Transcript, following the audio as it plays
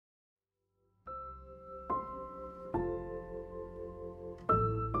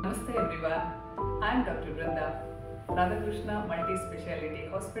everyone. I am Dr. Vidya, Radhakrishna Multispecialty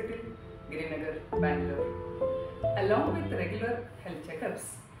Hospital, Girinagar, Bangalore. Along with regular health checkups,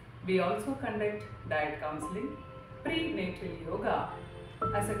 we also conduct diet counseling, prenatal yoga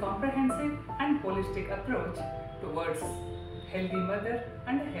as a comprehensive and holistic approach towards healthy mother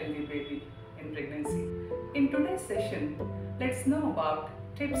and a healthy baby in pregnancy. In today's session, let's know about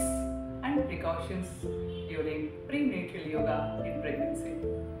tips and precautions during prenatal yoga in pregnancy.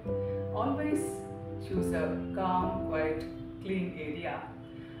 Always choose a calm, quiet, clean area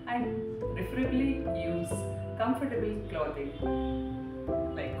and preferably use comfortable clothing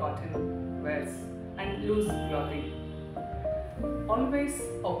like cotton wears and loose clothing. Always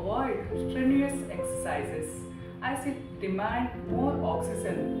avoid strenuous exercises as it demands more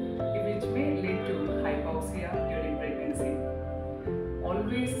oxygen, which may lead to hypoxia during pregnancy.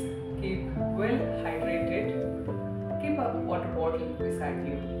 Always keep well hydrated. Keep a water bottle beside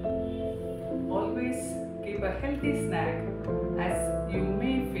you. Always keep a healthy snack as you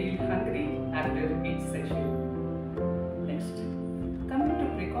may feel hungry after each session. Next, coming to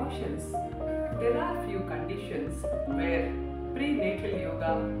precautions, there are few conditions where prenatal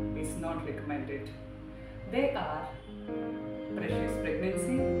yoga is not recommended. They are precious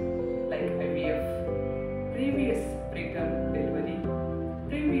pregnancy like IVF, previous preterm delivery,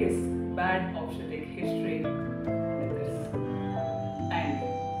 previous bad obstetric history, and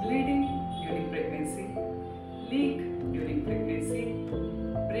bleeding during pregnancy, leak during pregnancy,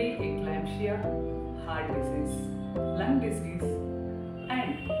 pre-eclampsia, heart disease, lung disease,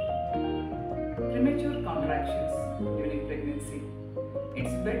 and premature contractions during pregnancy.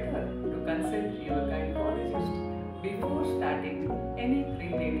 It's better to consult your gynecologist before starting any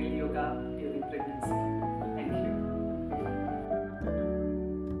prenatal yoga during pregnancy.